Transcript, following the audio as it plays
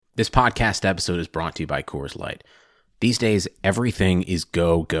This podcast episode is brought to you by Coors Light. These days, everything is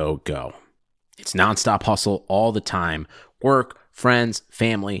go, go, go. It's nonstop hustle all the time. Work, friends,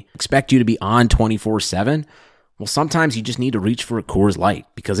 family expect you to be on 24/7. Well, sometimes you just need to reach for a Coors Light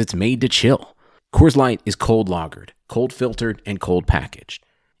because it's made to chill. Coors Light is cold lagered, cold filtered, and cold packaged.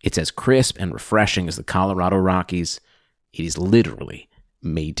 It's as crisp and refreshing as the Colorado Rockies. It is literally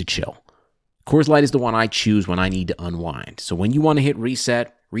made to chill. Coors Light is the one I choose when I need to unwind. So when you want to hit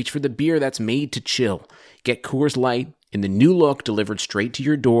reset, reach for the beer that's made to chill. Get Coors Light in the new look delivered straight to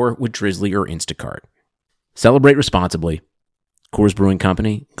your door with Drizzly or Instacart. Celebrate responsibly. Coors Brewing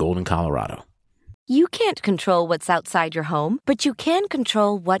Company, Golden, Colorado. You can't control what's outside your home, but you can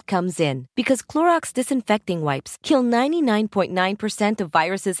control what comes in. Because Clorox disinfecting wipes kill 99.9% of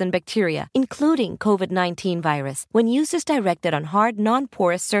viruses and bacteria, including COVID-19 virus, when used as directed on hard,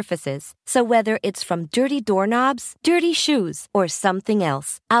 non-porous surfaces. So whether it's from dirty doorknobs, dirty shoes, or something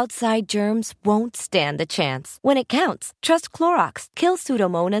else, outside germs won't stand a chance. When it counts, trust Clorox. Kill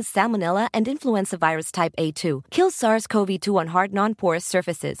Pseudomonas, Salmonella, and influenza virus type A2. Kill SARS-CoV-2 on hard, non-porous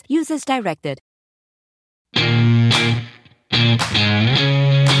surfaces. Use as directed.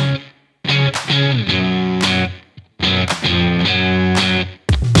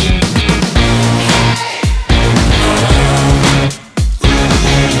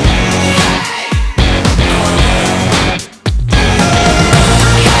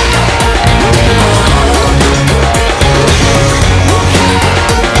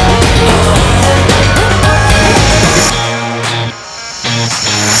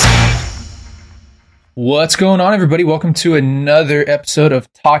 What's going on, everybody? Welcome to another episode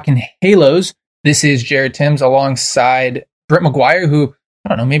of Talking Halos. This is Jared Timms alongside Brent McGuire, who, I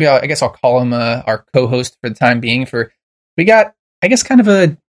don't know, maybe I guess I'll call him our co-host for the time being. We got, I guess, kind of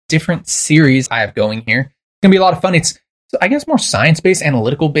a different series I have going here. It's going to be a lot of fun. It's, I guess, more science-based,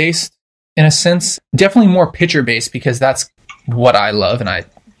 analytical-based in a sense. Definitely more pitcher-based because that's what I love, and I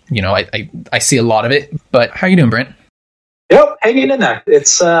see a lot of it. But how you doing, Brent? Yep, hanging in there.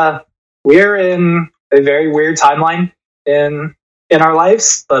 It's we're in a very weird timeline in our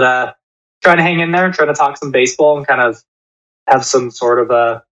lives, but trying to hang in there, trying to talk some baseball and kind of have some sort of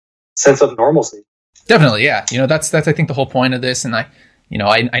a sense of normalcy. Definitely, yeah. That's I think the whole point of this, and I know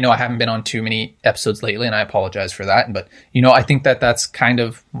I haven't been on too many episodes lately, and I apologize for that. But I think that's kind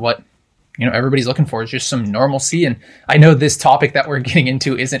of what everybody's looking for, is just some normalcy. And I know this topic that we're getting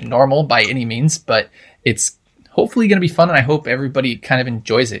into isn't normal by any means, but it's hopefully going to be fun, and I hope everybody kind of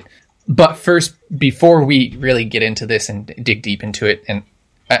enjoys it. But first, before we really get into this and dig deep into it, and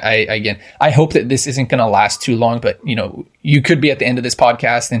I hope that this isn't going to last too long, but you could be at the end of this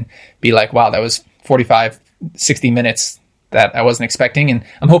podcast and be like, wow, that was 45, 60 minutes that I wasn't expecting. And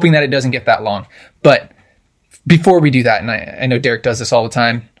I'm hoping that it doesn't get that long. But before we do that, and I know Derek does this all the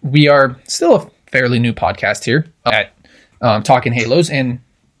time, we are still a fairly new podcast here at Talking Halos, and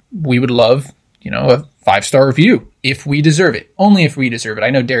we would love, a 5-star review if we deserve it. Only if we deserve it.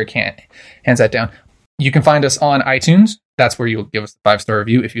 I know Derek can't hands that down. You can find us on iTunes. That's where you'll give us the 5-star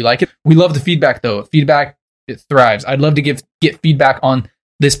review if you like it. We love the feedback, though. Feedback, it thrives. I'd love to get feedback on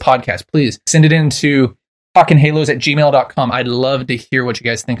this podcast. Please send it in to talkinghalos@gmail.com. I'd love to hear what you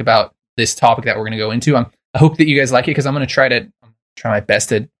guys think about this topic that we're going to go into. I hope that you guys like it, because I'm going to try my best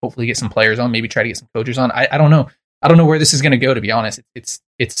to hopefully get some players on, maybe try to get some coaches on. I don't know. I don't know where this is going to go, to be honest. It's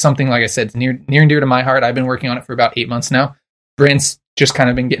something, like I said, it's near and dear to my heart. I've been working on it for about 8 months now. Brent's just kind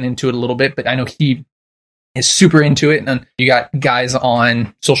of been getting into it a little bit, but I know he is super into it. And you got guys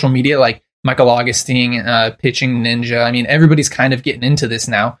on social media like Michael Augustine, Pitching Ninja. I mean, everybody's kind of getting into this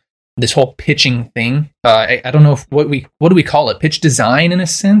now, this whole pitching thing. I don't know what do we call it? Pitch design, in a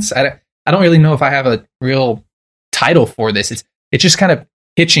sense. I don't really know if I have a real title for this. It's just kind of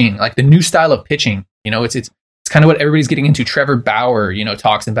pitching, like the new style of pitching. It's kind of what everybody's getting into. Trevor Bauer,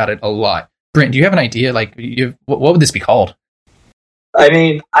 talks about it a lot. Brent, do you have an idea? Like, what would this be called? I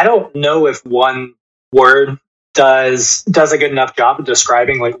mean, I don't know if one word does a good enough job of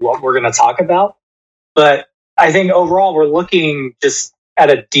describing like what we're going to talk about. But I think overall we're looking just at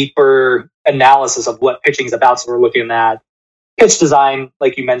a deeper analysis of what pitching is about. So we're looking at pitch design,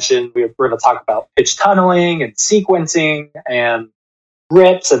 like you mentioned. We're going to talk about pitch tunneling and sequencing and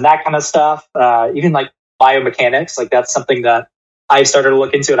grips and that kind of stuff. Even like biomechanics, like that's something that I've started to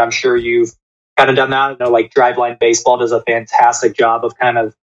look into, and I'm sure you've kind of done that. Like Driveline Baseball does a fantastic job of kind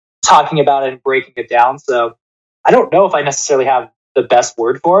of talking about it and breaking it down. So I don't know if I necessarily have the best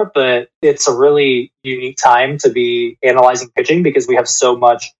word for it, but it's a really unique time to be analyzing pitching because we have so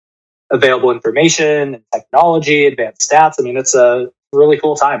much available information and technology, advanced stats. I mean, it's a really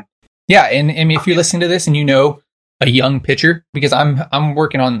cool time. Yeah, and I mean, if you're listening to this and a young pitcher, because I'm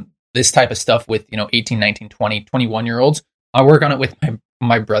working on this type of stuff with, 18, 19, 20, 21-year-olds. I work on it with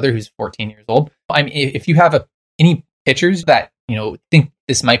my brother who's 14 years old. I mean, if you have any pitchers that, think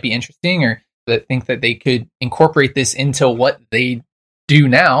this might be interesting or that think that they could incorporate this into what they do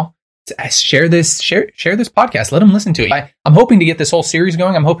now, share this podcast. Let them listen to it. I'm hoping to get this whole series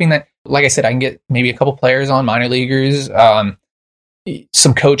going. I'm hoping that, like I said, I can get maybe a couple players on, minor leaguers,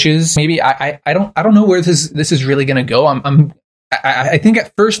 some coaches. Maybe I don't know where this is really going to go. I think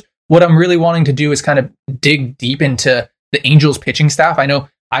at first what I'm really wanting to do is kind of dig deep into the Angels pitching staff. I know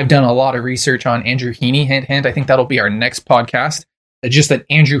I've done a lot of research on Andrew Heaney. Hint. I think that'll be our next podcast. Just an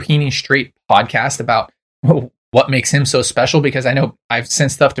Andrew Heaney straight podcast about what makes him so special, because I know I've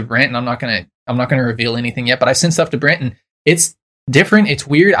sent stuff to Brent, and I'm not gonna reveal anything yet, but I've sent stuff to Brent, and it's different. It's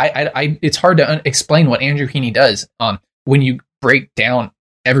weird. It's hard to explain what Andrew Heaney does when you break down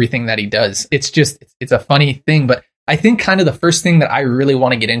everything that he does. It's a funny thing, but I think kind of the first thing that I really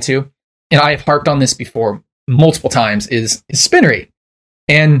want to get into, and I've harped on this before multiple times, is spin rate.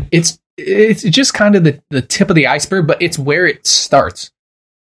 And it's just kind of the tip of the iceberg, but it's where it starts.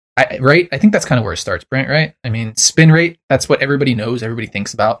 Right? I think that's kind of where it starts, Brent, right? I mean, spin rate, that's what everybody knows, everybody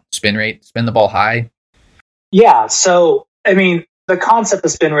thinks about. Spin rate, spin the ball high. Yeah, so, I mean, the concept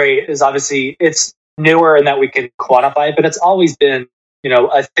of spin rate is obviously, it's newer in that we can quantify it, but it's always been,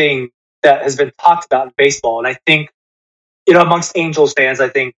 a thing that has been talked about in baseball. And I think, amongst Angels fans, I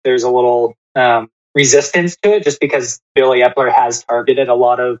think there's a little resistance to it, just because Billy Epler has targeted a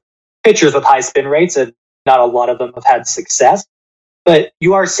lot of pitchers with high spin rates, and not a lot of them have had success. But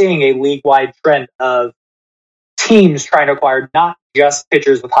you are seeing a league-wide trend of teams trying to acquire not just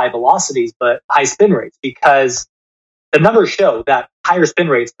pitchers with high velocities, but high spin rates, because the numbers show that higher spin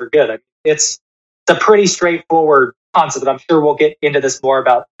rates are good. I mean, it's a pretty straightforward concept, and I'm sure we'll get into this more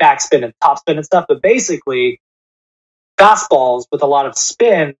about backspin and topspin and stuff. But basically, fastballs with a lot of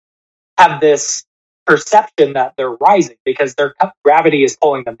spin have this perception that they're rising because their gravity is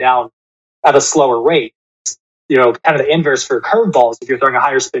pulling them down at a slower rate. Kind of the inverse for curveballs. If you're throwing a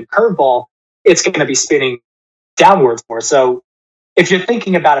higher spin curveball, it's going to be spinning downwards more. So if you're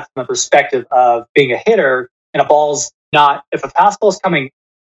thinking about it from the perspective of being a hitter, and if a fastball is coming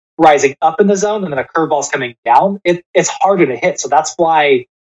rising up in the zone and then a curveball is coming down, it's harder to hit. So that's why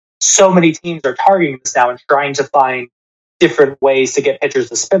so many teams are targeting this now and trying to find different ways to get pitchers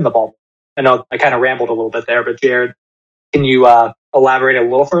to spin the ball. I know I kind of rambled a little bit there, but Jared, can you elaborate a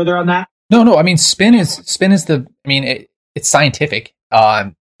little further on that? No. I mean, spin is it's scientific.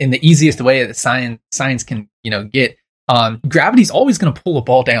 In the easiest way that science can, get. Gravity is always going to pull a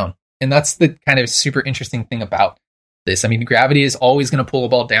ball down, and that's the kind of super interesting thing about this. I mean, gravity is always going to pull a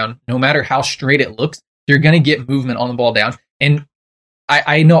ball down, no matter how straight it looks. You're going to get movement on the ball down, and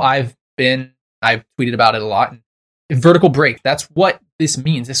I know I've tweeted about it a lot. Vertical break. That's what this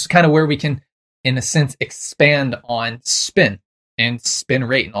means. This is kind of where we can, in a sense, expand on spin and spin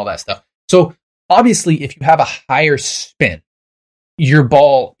rate and all that stuff. So obviously, if you have a higher spin, your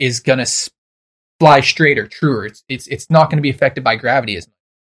ball is going to fly straighter, truer. It's not going to be affected by gravity as much.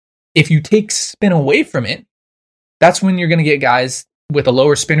 If you take spin away from it, that's when you're going to get guys with a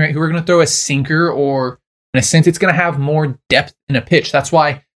lower spin rate who are going to throw a sinker, or in a sense, it's going to have more depth in a pitch. That's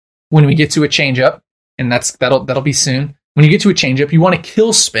why when we get to a changeup, and that'll be soon. When you get to a changeup, you want to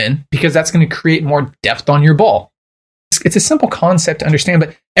kill spin because that's going to create more depth on your ball. It's a simple concept to understand,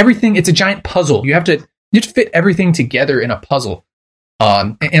 but everything, it's a giant puzzle. You have to fit everything together in a puzzle.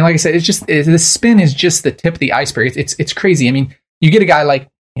 And like I said, the spin is just the tip of the iceberg. It's crazy. I mean, you get a guy like,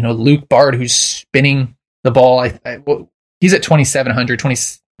 Luke Bard, who's spinning the ball. He's at 2,700,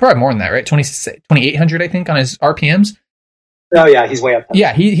 probably more than that, right? 2,800, I think, on his RPMs. Oh yeah, he's way up there.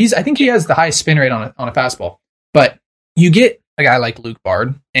 Yeah, I think he has the highest spin rate on a fastball. But you get a guy like Luke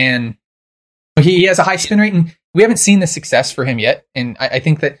Bard, and he has a high spin rate, and we haven't seen the success for him yet. And I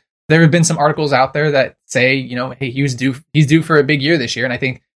think that there have been some articles out there that say, hey, he's due for a big year this year. And I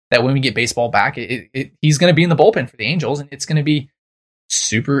think that when we get baseball back, he's going to be in the bullpen for the Angels, and it's going to be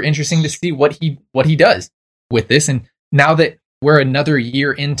super interesting to see what he does with this. And now that we're another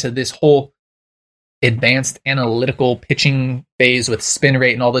year into this whole advanced analytical pitching phase with spin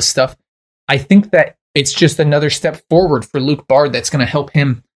rate and all this stuff, I think that it's just another step forward for Luke Bard that's going to help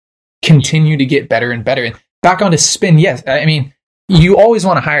him continue to get better and better. And back onto spin, yes, I mean, you always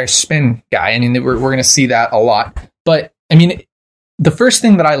want a higher spin guy. I mean, we're going to see that a lot. But I mean, the first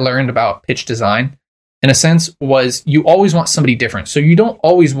thing that I learned about pitch design, in a sense, was you always want somebody different. So you don't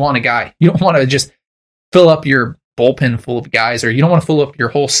always want a guy. You don't want to just fill up your bullpen full of guys, or you don't want to fill up your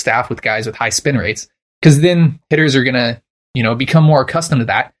whole staff with guys with high spin rates, because then hitters are going to, become more accustomed to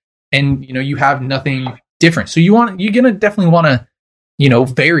that. And, you have nothing different. So you're going to definitely want to,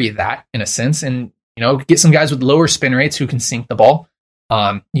 vary that in a sense, and get some guys with lower spin rates who can sink the ball.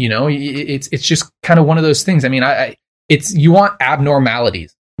 It's just kind of one of those things. I mean, you want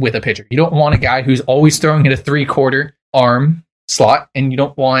abnormalities with a pitcher. You don't want a guy who's always throwing at a 3/4 arm slot, and you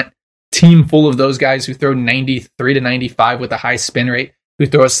don't want a team full of those guys who throw 93 to 95 with a high spin rate, who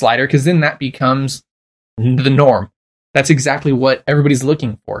throw a slider, because then that becomes the norm. That's exactly what everybody's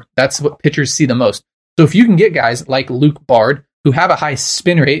looking for. That's what pitchers see the most. So if you can get guys like Luke Bard who have a high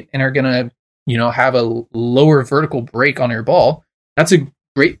spin rate and are going to, have a lower vertical break on your ball, that's a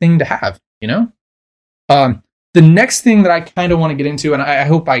great thing to have, The next thing that I kind of want to get into, and I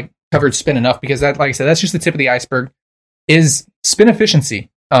hope I covered spin enough, because that, like I said, that's just the tip of the iceberg, is spin efficiency.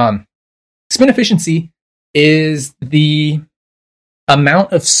 Spin efficiency is the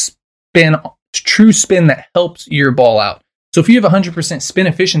amount of true spin that helps your ball out. So if you have 100% spin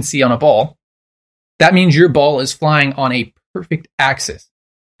efficiency on a ball, that means your ball is flying on a perfect axis,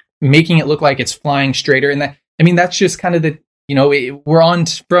 making it look like it's flying straighter. And that's just kind of we're on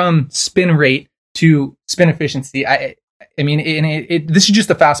from spin rate to spin efficiency. This is just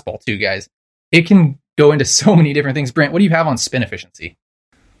the fastball too, guys. It can go into so many different things. Brent, what do you have on spin efficiency?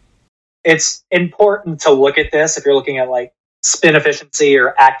 It's important to look at this if you're looking at like spin efficiency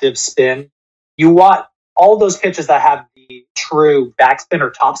or active spin. You want all those pitches that have the true backspin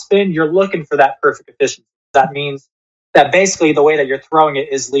or topspin. You're looking for that perfect efficiency. That means that basically the way that you're throwing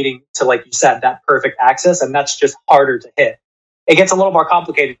it is leading to, like you said, that perfect axis, and that's just harder to hit. It gets a little more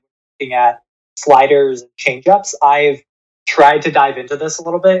complicated looking at sliders and changeups. I've tried to dive into this a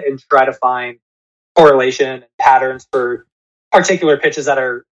little bit and try to find correlation and patterns for particular pitches that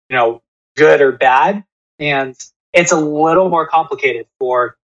are, good or bad. And it's a little more complicated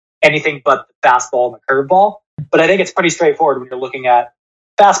for anything but the fastball and the curveball. But I think it's pretty straightforward when you're looking at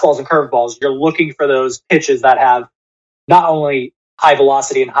fastballs and curveballs. You're looking for those pitches that have not only high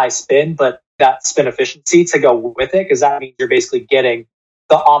velocity and high spin, but that spin efficiency to go with it, because that means you're basically getting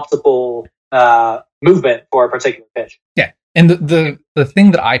the optimal movement for a particular pitch. Yeah. And the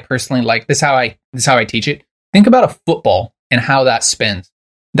thing that I personally like, this is how I teach it. Think about a football and how that spins.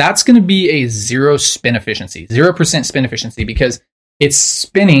 That's going to be a 0% spin efficiency, because it's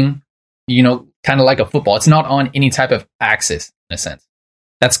spinning, kind of like a football. It's not on any type of axis in a sense.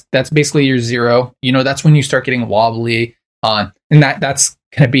 That's basically your 0. That's when you start getting wobbly on, and that's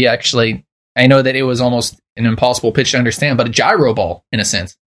going to be actually, I know that it was almost an impossible pitch to understand, but a gyro ball in a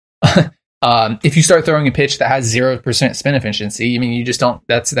sense. If you start throwing a pitch that has 0% spin efficiency, you just don't,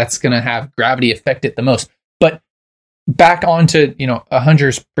 that's going to have gravity affect it the most. But back onto,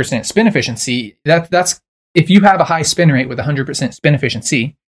 100% spin efficiency, that's, if you have a high spin rate with 100% spin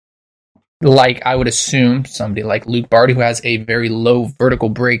efficiency, like I would assume somebody like Luke Bard, who has a very low vertical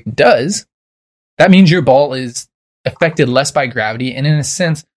break, does, that means your ball is affected less by gravity, and in a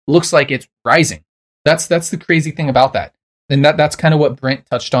sense, looks like it's rising. That's the crazy thing about that. And that's kind of what Brent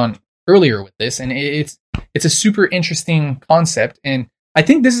touched on earlier with this, and it's a super interesting concept. And I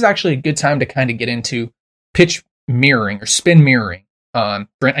think this is actually a good time to kind of get into pitch mirroring or spin mirroring.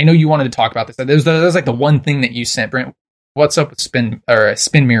 Brent, I know you wanted to talk about this. That was like the one thing that you sent. Brent, what's up with spin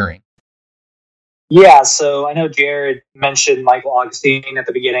mirroring? Yeah, so I know Jared mentioned Michael Augustine at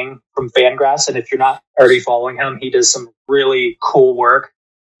the beginning from Fangraphs, and if you're not already following him, he does some really cool work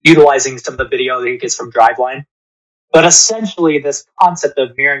utilizing some of the video that he gets from Driveline. But essentially, this concept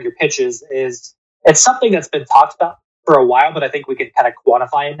of mirroring your pitches it's something that's been talked about for a while, but I think we can kind of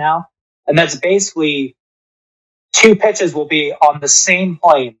quantify it now. And that's basically two pitches will be on the same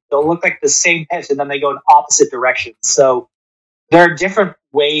plane. They'll look like the same pitch, and then they go in opposite directions. So there are different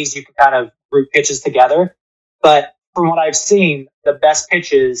ways you can kind of group pitches together. But from what I've seen, the best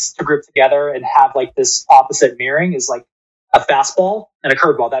pitches to group together and have like this opposite mirroring is like a fastball and a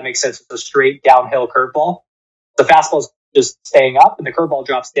curveball. That makes sense. It's a straight downhill curveball. The fastball's just staying up and the curveball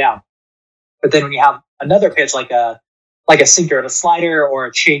drops down. But then when you have another pitch like a sinker and a slider, or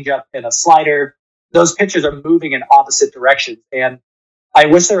a changeup and a slider, those pitches are moving in opposite directions. And I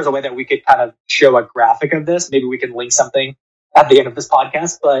wish there was a way that we could kind of show a graphic of this. Maybe we can link something at the end of this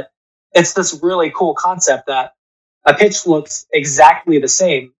podcast, but it's this really cool concept that a pitch looks exactly the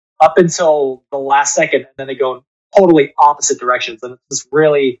same up until the last second, and then they go in totally opposite directions. And it's this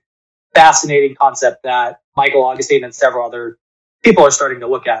really fascinating concept that Michael Augustine and several other people are starting to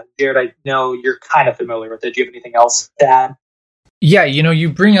look at. Jared, I know you're kind of familiar with it. Do you have anything else to add? Yeah, you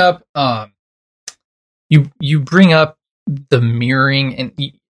bring up you bring up the mirroring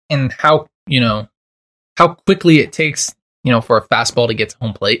and how quickly it takes for a fastball to get to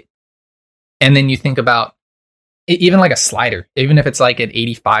home plate. And then you think about even like a slider, even if it's like at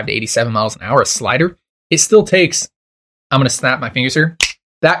 85 to 87 miles an hour, a slider, it still takes I'm going to snap my fingers here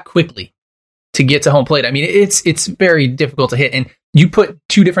that quickly to get to home plate. I mean, it's very difficult to hit. And you put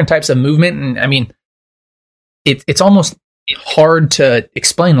two different types of movement, and I mean, it's almost hard to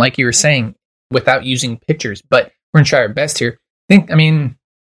explain, like you were saying, without using pictures. But we're going to try our best here.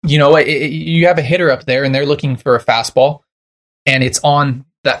 You have a hitter up there, and they're looking for a fastball, and it's on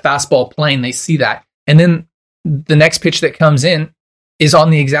that fastball plane. They see that. And then the next pitch that comes in is on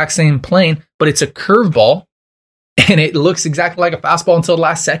the exact same plane, but it's a curveball, and it looks exactly like a fastball until the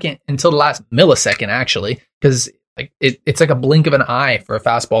last millisecond, actually, because like it's like a blink of an eye for a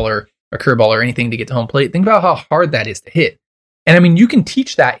fastball or a curveball or anything to get to home plate. Think about how hard that is to hit. And I mean, you can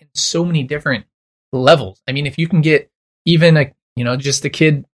teach that in so many different levels. I mean, if you can get even just a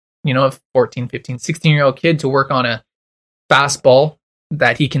kid, a 14, 15, 16-year-old kid to work on a fastball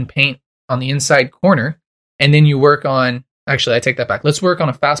that he can paint on the inside corner, and then you work on, actually, I take that back. Let's work on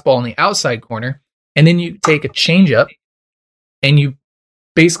a fastball on the outside corner, and then you take a changeup and you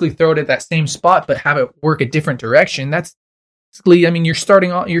basically throw it at that same spot, but have it work a different direction. That's basically, I mean, you're starting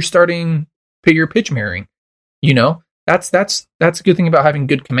your pitch mirroring. That's a good thing about having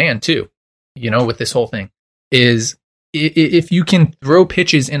good command too. With this whole thing is if you can throw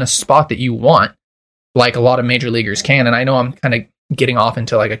pitches in a spot that you want, like a lot of major leaguers can. And I know I'm kind of getting off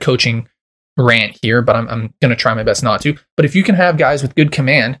into like a coaching rant here, but I'm going to try my best not to. But if you can have guys with good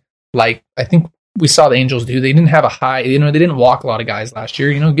command, like I think we saw the Angels do, they didn't have a high, they didn't walk a lot of guys last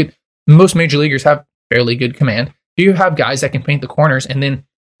year. Most major leaguers have fairly good command. You have guys that can paint the corners and then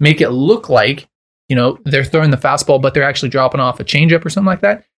make it look like, they're throwing the fastball, but they're actually dropping off a changeup or something like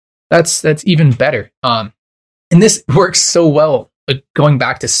that. That's even better. And this works so well, going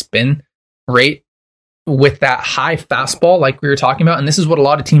back to spin rate with that high fastball, like we were talking about. And this is what a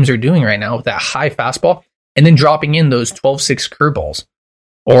lot of teams are doing right now with that high fastball, and then dropping in those 12-6 curveballs,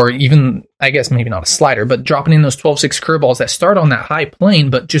 or even, I guess, maybe not a slider, but dropping in those 12-6 curveballs that start on that high plane,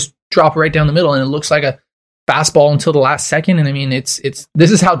 but just drop right down the middle. And it looks like a fastball until the last second. And I mean, this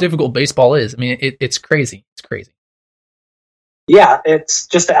is how difficult baseball is. I mean, it's crazy. It's crazy. Yeah, it's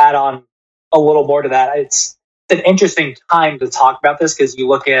just to add on a little more to that. It's an interesting time to talk about this because you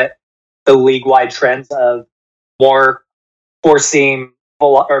look at the league-wide trends of more four-seam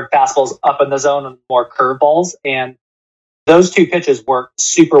or fastballs up in the zone and more curveballs. And those two pitches work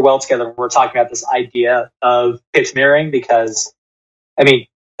super well together when we're talking about this idea of pitch mirroring because, I mean,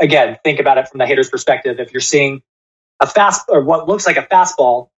 again, think about it from the hitter's perspective. If you're seeing a or what looks like a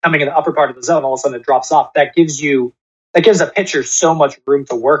fastball coming in the upper part of the zone, all of a sudden it drops off. That gives a pitcher so much room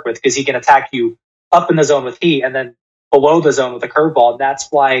to work with because he can attack you up in the zone with heat and then below the zone with a curveball. And that's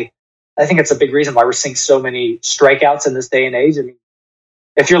why I think it's a big reason why we're seeing so many strikeouts in this day and age. I mean,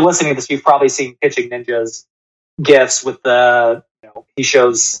 if you're listening to this, you've probably seen Pitching Ninjas GIFs with he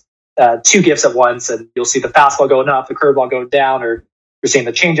shows two GIFs at once, and you'll see the fastball going up, the curveball going down, or you're seeing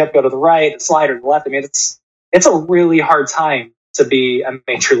the changeup go to the right, the slider to the left. I mean, it's a really hard time to be a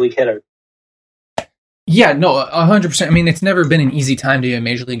major league hitter. Yeah, no, 100%. I mean, it's never been an easy time to be a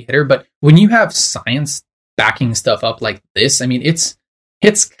major league hitter, but when you have science backing stuff up like this, I mean, it's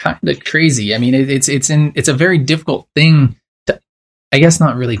kind of crazy. I mean, it's a very difficult thing to, I guess,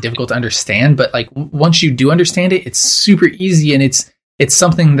 not really difficult to understand, but like once you do understand it, it's super easy, and it's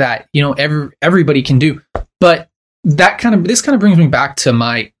something that everybody can do. But this kind of brings me back to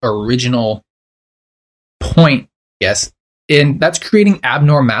my original point, yes, and that's creating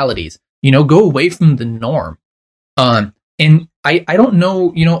abnormalities. Go away from the norm. And I don't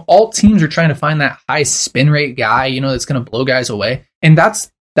know, all teams are trying to find that high spin rate guy, that's going to blow guys away. And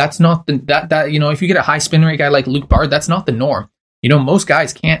that's not if you get a high spin rate guy like Luke Bard, that's not the norm. Most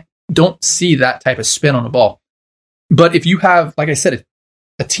guys don't see that type of spin on a ball. But if you have, like I said,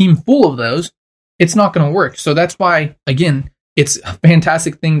 a team full of those, it's not going to work. So that's why, again, it's a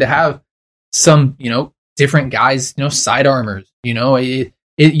fantastic thing to have some, different guys, side armors,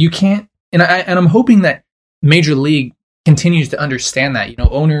 you can't, and I'm hoping that Major League continues to understand that,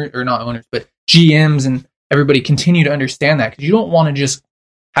 not owners, but GMs and everybody continue to understand that, because you don't want to just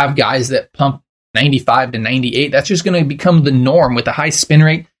have guys that pump 95 to 98. That's just going to become the norm with a high spin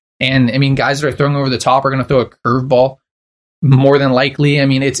rate. And I mean, guys that are throwing over the top are going to throw a curveball more than likely. I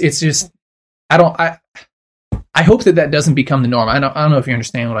mean, it's just, I hope that doesn't become the norm. I don't know if you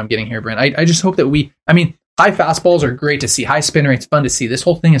understand what I'm getting here, Brent. I just hope that high fastballs are great to see. High spin rate's fun to see. This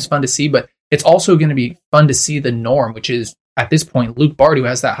whole thing is fun to see, but it's also going to be fun to see the norm, which is at this point, Luke Bard, who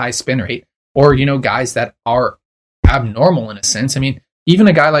has that high spin rate, or, guys that are abnormal in a sense. I mean, even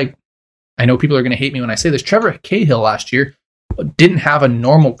a guy like, I know people are going to hate me when I say this, Trevor Cahill last year didn't have a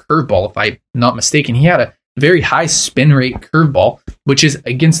normal curveball, if I'm not mistaken. He had a very high spin rate curveball, which is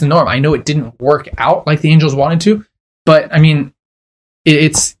against the norm. I know it didn't work out like the Angels wanted to, But I mean,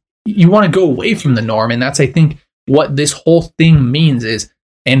 it's you want to go away from the norm, and that's I think what this whole thing means is,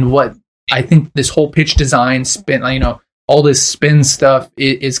 and what I think this whole pitch design spin, all this spin stuff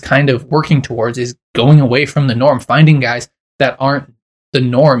is kind of working towards is going away from the norm, finding guys that aren't the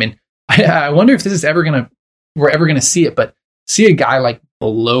norm. And I wonder if this is we're ever gonna see it, but see a guy like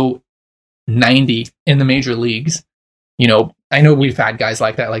below 90 in the major leagues. I know we've had guys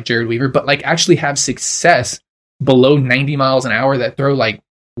like that, like Jared Weaver, but like actually have success below 90 miles an hour that throw like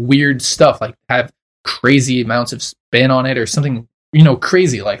weird stuff, like have crazy amounts of spin on it or something,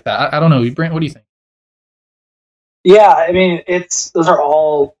 crazy like that. I don't know. Brent, what do you think? Yeah, I mean, those are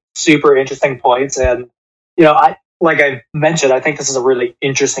all super interesting points. And, like I mentioned, I think this is a really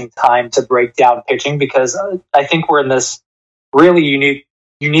interesting time to break down pitching because I think we're in this really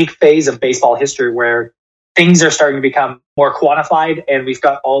unique phase of baseball history where things are starting to become more quantified, and we've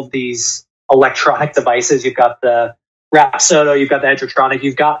got all of these electronic devices. You've got the Rapsodo, you've got the Edgertronic,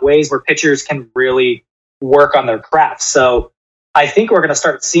 you've got ways where pitchers can really work on their craft. So I think we're going to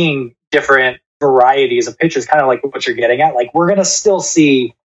start seeing different varieties of pitchers, kind of like what you're getting at. Like, we're going to still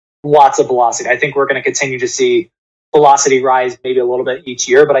see lots of velocity. I think we're going to continue to see velocity rise maybe a little bit each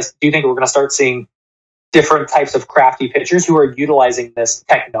year, but I do think we're going to start seeing different types of crafty pitchers who are utilizing this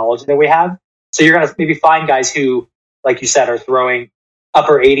technology that we have. So you're going to maybe find guys who, like you said, are throwing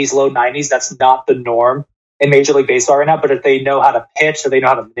upper 80s, low 90s. That's not the norm in Major League Baseball right now. But if they know how to pitch, or they know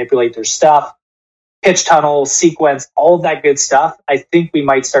how to manipulate their stuff, pitch tunnel, sequence, all of that good stuff, I think we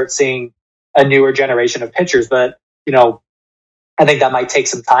might start seeing a newer generation of pitchers. But, I think that might take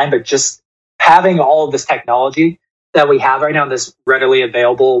some time. But just having all of this technology that we have right now, this readily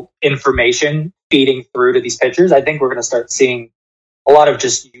available information feeding through to these pitchers, I think we're going to start seeing a lot of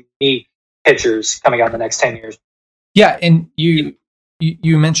just unique pitchers coming out in the next 10 years. Yeah, and you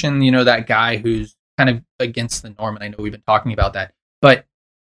mentioned, that guy who's kind of against the norm, and I know we've been talking about that, but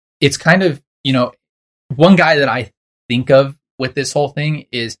it's kind of, one guy that I think of with this whole thing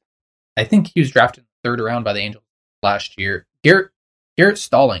is, I think he was drafted in the third round by the Angels last year, Garrett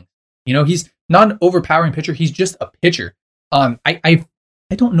Stallings. He's not an overpowering pitcher, he's just a pitcher. I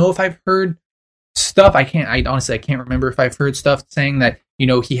don't know if I've heard stuff, I honestly can't remember if I've heard stuff saying that,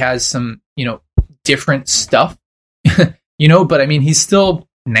 he has some, different stuff, but I mean, he's still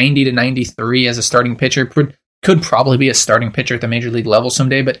 90 to 93 as a starting pitcher, could probably be a starting pitcher at the major league level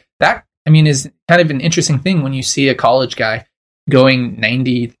someday. But that, I mean, is kind of an interesting thing when you see a college guy going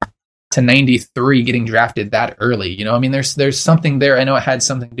 90 to 93 getting drafted that early. I mean, there's something there. I know it had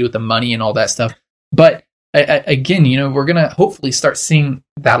something to do with the money and all that stuff, but again, we're going to hopefully start seeing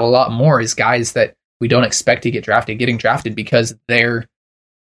that a lot more as guys that we don't expect to get drafted, getting drafted because their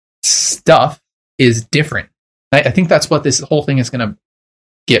stuff is different. I think that's what this whole thing is going to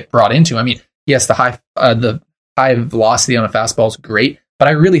get brought into. I mean, yes, the high velocity on a fastball is great, but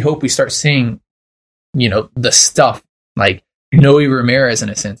I really hope we start seeing, the stuff like Noe Ramirez in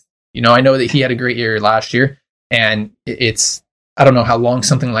a sense. I know that he had a great year last year, and I don't know how long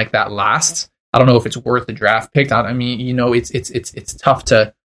something like that lasts. I don't know if it's worth the draft pick. I mean, it's tough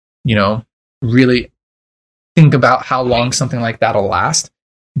to, really think about how long something like that'll last.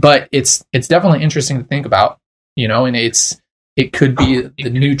 But it's definitely interesting to think about, and it could be the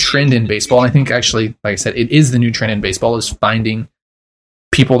new trend in baseball. And I think actually, like I said, it is the new trend in baseball is finding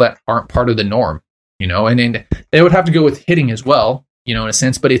people that aren't part of the norm, and they would have to go with hitting as well, in a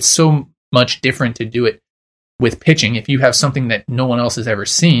sense, but it's so much different to do it with pitching. If you have something that no one else has ever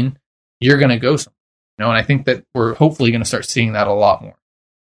seen, you're going to go somewhere, and I think that we're hopefully going to start seeing that a lot more.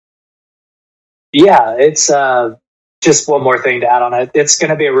 Yeah, it's just one more thing to add on it. It's going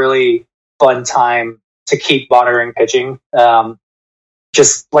to be a really fun time to keep monitoring pitching.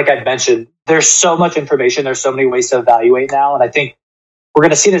 Just like I mentioned, there's so much information. There's so many ways to evaluate now. And I think we're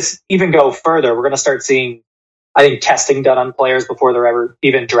going to see this even go further. We're going to start seeing, I think, testing done on players before they're ever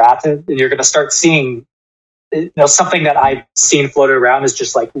even drafted. And you're going to start seeing, something that I've seen floated around is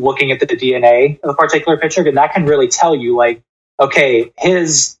just like looking at the DNA of a particular pitcher. And that can really tell you like, okay,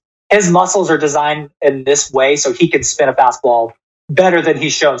 his muscles are designed in this way so he can spin a fastball better than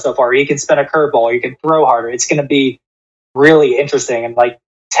he's shown so far. He can spin a curveball. He can throw harder. It's going to be really interesting. And like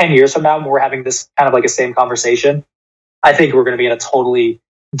 10 years from now, when we're having this kind of like a same conversation, I think we're going to be in a totally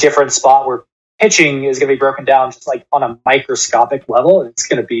different spot where pitching is going to be broken down just like on a microscopic level. And it's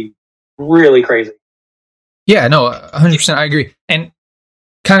going to be really crazy. Yeah, no, 100%. I agree. And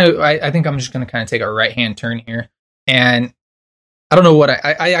kind of, I think I'm just going to kind of take a right-hand turn here. And I don't know what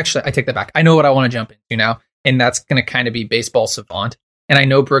I take that back. I know what I want to jump into now, and that's going to kind of be Baseball Savant. And I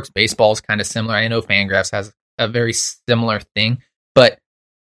know Brooks Baseball is kind of similar. I know Fangraphs has a very similar thing, but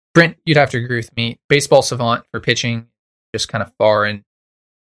Brent, you'd have to agree with me. Baseball Savant for pitching just kind of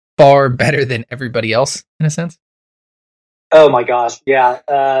far better than everybody else in a sense? Oh my gosh,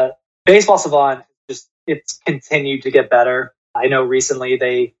 yeah. Baseball Savant it's continued to get better. I know recently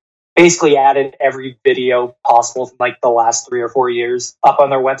they basically added every video possible from like the last 3 or 4 years up on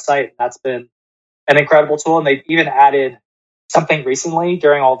their website, and that's been an incredible tool. And they've even added something recently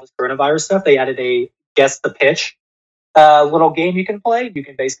during all this coronavirus stuff. They added a guess the pitch little game you can play. You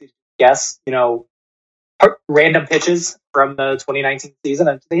can basically guess, random pitches from the 2019 season,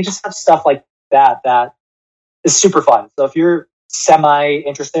 and they just have stuff like that is super fun. So if you're semi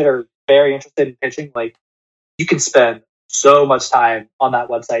interested or very interested in pitching, like you can spend so much time on that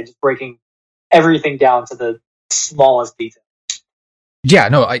website just breaking everything down to the smallest detail. Yeah,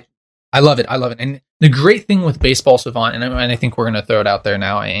 no, I love it. I love it. And the great thing with Baseball Savant, and I think we're going to throw it out there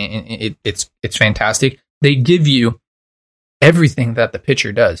now, and it's fantastic. They give you everything that the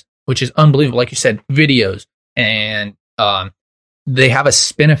pitcher does, which is unbelievable. Like you said, videos, and they have a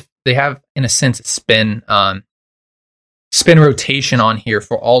spin. They have, in a sense, a spin rotation on here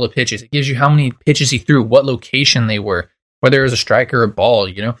for all the pitches. It gives you how many pitches he threw, what location they were, whether it was a strike or a ball.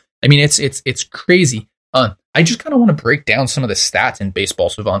 I mean, it's crazy. I just kind of want to break down some of the stats in Baseball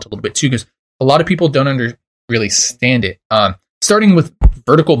Savant a little bit too, because a lot of people don't really stand it. Starting with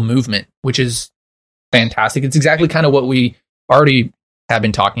vertical movement, which is fantastic. It's exactly kind of what we already have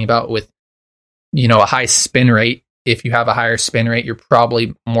been talking about with, a high spin rate. If you have a higher spin rate, you're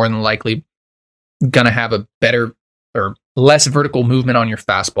probably more than likely going to have a better or less vertical movement on your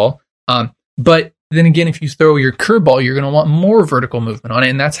fastball. But then again, if you throw your curveball, you're going to want more vertical movement on it.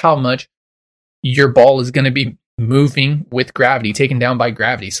 And that's how much your ball is going to be moving with gravity, taken down by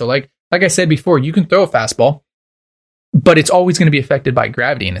gravity. So like I said before, you can throw a fastball, but it's always going to be affected by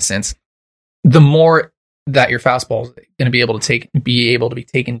gravity in a sense. The more that your fastball is going to be able to be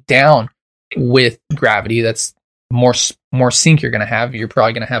taken down with gravity, that's more sink you're going to have. You're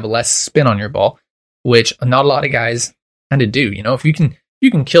probably going to have less spin on your ball, which not a lot of guys kind of do. If you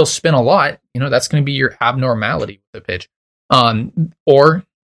can kill spin a lot, that's going to be your abnormality with the pitch. Or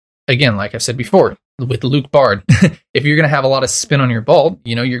again, like I've said before, with Luke Bard, if you're going to have a lot of spin on your ball,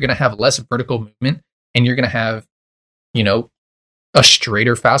 you're going to have less vertical movement, and you're going to have, a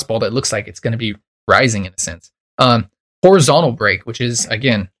straighter fastball that looks like it's going to be rising in a sense. Horizontal break, which is,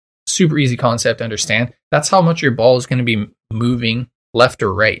 again, super easy concept to understand. That's how much your ball is going to be moving left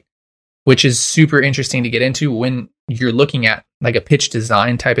or right, which is super interesting to get into when you're looking at like a pitch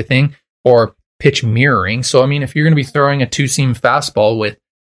design type of thing or pitch mirroring. So, I mean, if you're going to be throwing a 2-seam fastball with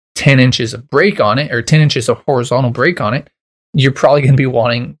 10 inches of break on it or 10 inches of horizontal break on it, you're probably going to be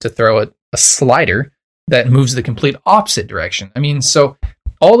wanting to throw a slider that moves the complete opposite direction. I mean, so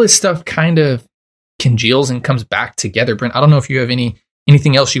all this stuff kind of congeals and comes back together. Brent, I don't know if you have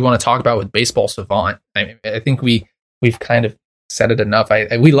anything else you want to talk about with Baseball Savant. I think we've kind of said it enough.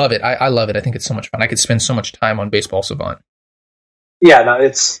 We love it. I love it. I think it's so much fun. I could spend so much time on Baseball Savant. Yeah, no,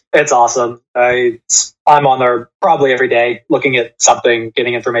 it's awesome. I'm on there probably every day looking at something,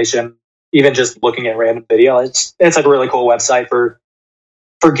 getting information, even just looking at random video. It's like a really cool website for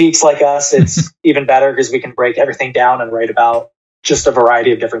geeks like us. It's even better because we can break everything down and write about just a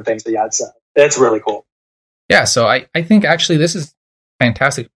variety of different things. But yeah, it's really cool. Yeah, so I think actually this is a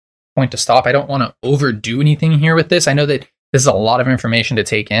fantastic point to stop. I don't want to overdo anything here with this. I know that this is a lot of information to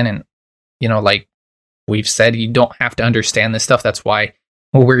take in, and like we've said, you don't have to understand this stuff. That's why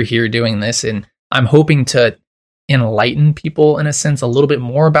we're here doing this, and I'm hoping to enlighten people in a sense a little bit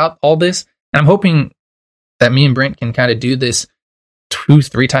more about all this. And I'm hoping that me and Brent can kind of do this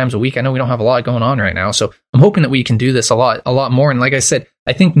 2-3 times a week. I know we don't have a lot going on right now, so I'm hoping that we can do this a lot more. And like I said,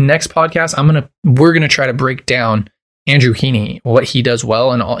 I think next podcast we're gonna try to break down Andrew Heaney, what he does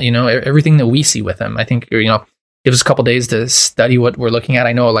well, and all, everything that we see with him. I think give us a couple days to study what we're looking at.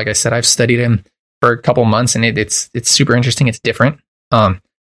 I know, like I said, I've studied him for a couple months, and it's super interesting. It's different,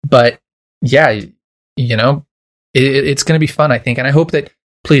 but yeah, it's gonna be fun, I think. And I hope that,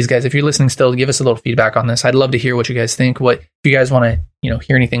 please, guys, if you're listening still, give us a little feedback on this. I'd love to hear what you guys think. If you guys want to,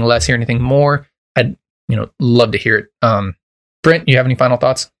 hear anything less, hear anything more, I'd, love to hear it. Brent, you have any final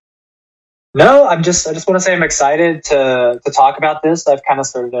thoughts? No, I just want to say I'm excited to talk about this. I've kind of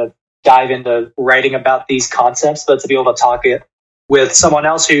started to dive into writing about these concepts, but to be able to talk it with someone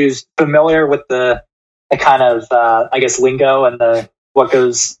else who's familiar with the kind of, lingo and what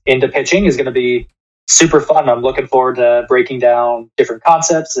goes into pitching is going to be super fun. I'm looking forward to breaking down different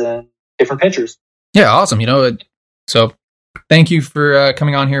concepts and different pitchers. Yeah, awesome. So thank you for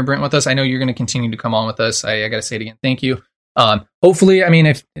coming on here, Brent, with us. I know you're going to continue to come on with us. I got to say it again. Thank you. Hopefully,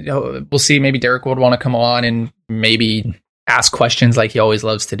 if we'll see, maybe Derek would want to come on and maybe ask questions like he always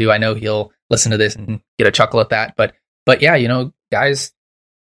loves to do. I know he'll listen to this and get a chuckle at that, but But yeah, guys,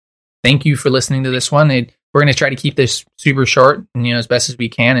 thank you for listening to this one. We're going to try to keep this super short, and as best as we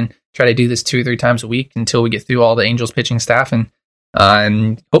can, and try to do this 2 or 3 times a week until we get through all the Angels pitching staff,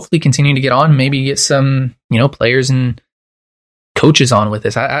 and hopefully continue to get on. Maybe get some players and coaches on with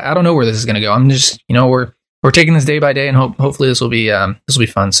this. I don't know where this is going to go. I'm just we're taking this day by day, and hopefully this will be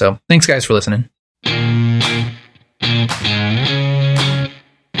fun. So thanks guys for listening.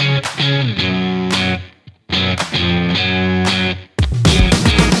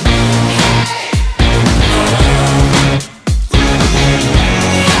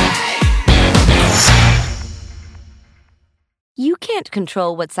 You can't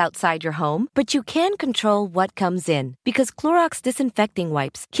control what's outside your home, but you can control what comes in. Because Clorox disinfecting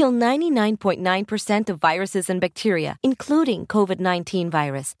wipes kill 99.9% of viruses and bacteria, including COVID-19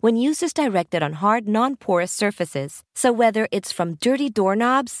 virus, when used as directed on hard, non-porous surfaces. So whether it's from dirty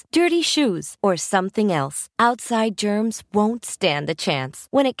doorknobs, dirty shoes, or something else, outside germs won't stand a chance.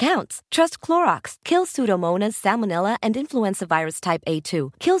 When it counts, trust Clorox. Kill Pseudomonas, Salmonella, and influenza virus type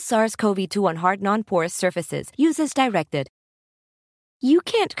A2. Kill SARS-CoV-2 on hard, non-porous surfaces. Use as directed. You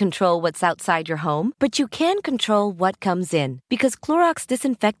can't control what's outside your home, but you can control what comes in. Because Clorox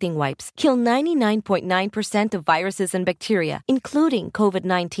disinfecting wipes kill 99.9% of viruses and bacteria, including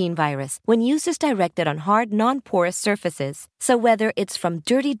COVID-19 virus, when used as directed on hard, non-porous surfaces. So whether it's from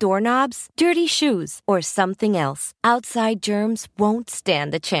dirty doorknobs, dirty shoes, or something else, outside germs won't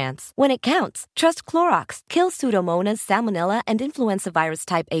stand a chance. When it counts, trust Clorox. Kill Pseudomonas, Salmonella, and influenza virus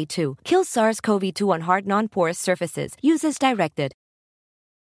type A2. Kill SARS-CoV-2 on hard, non-porous surfaces. Use as directed.